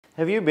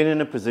Have you been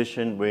in a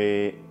position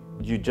where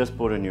you just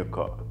bought a new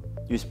car?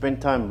 You spent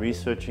time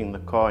researching the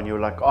car and you're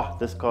like, oh,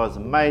 this car is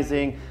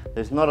amazing.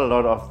 There's not a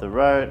lot off the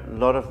road, a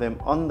lot of them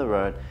on the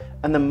road.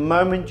 And the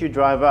moment you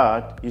drive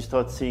out, you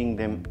start seeing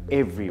them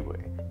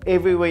everywhere.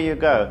 Everywhere you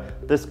go,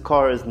 this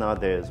car is now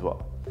there as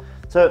well.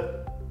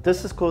 So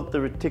this is called the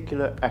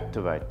reticular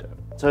activator.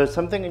 So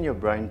something in your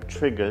brain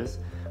triggers.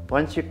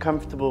 Once you're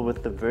comfortable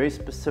with the very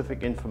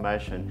specific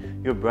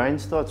information, your brain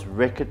starts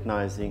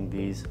recognizing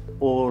these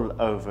all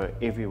over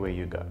everywhere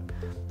you go.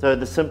 So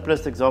the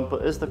simplest example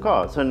is the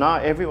car. So now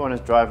everyone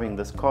is driving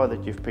this car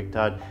that you've picked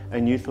out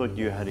and you thought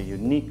you had a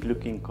unique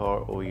looking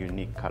car or a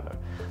unique color.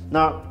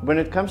 Now, when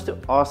it comes to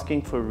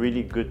asking for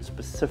really good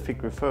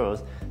specific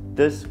referrals,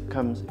 this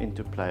comes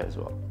into play as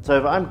well. So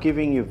if I'm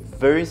giving you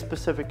very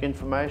specific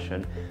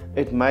information,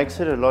 it makes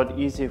it a lot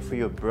easier for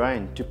your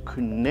brain to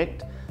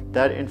connect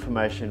that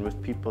information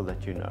with people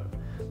that you know.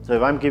 So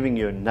if I'm giving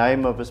you a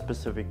name of a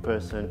specific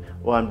person,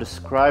 or I'm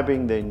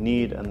describing their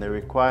need and their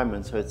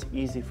requirements so it's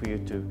easy for you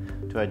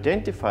to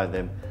identify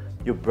them,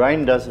 your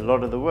brain does a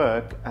lot of the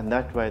work, and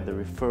that way the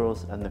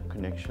referrals and the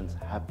connections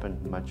happen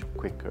much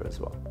quicker as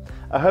well.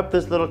 I hope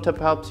this little tip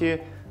helps you.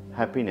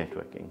 Happy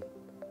networking.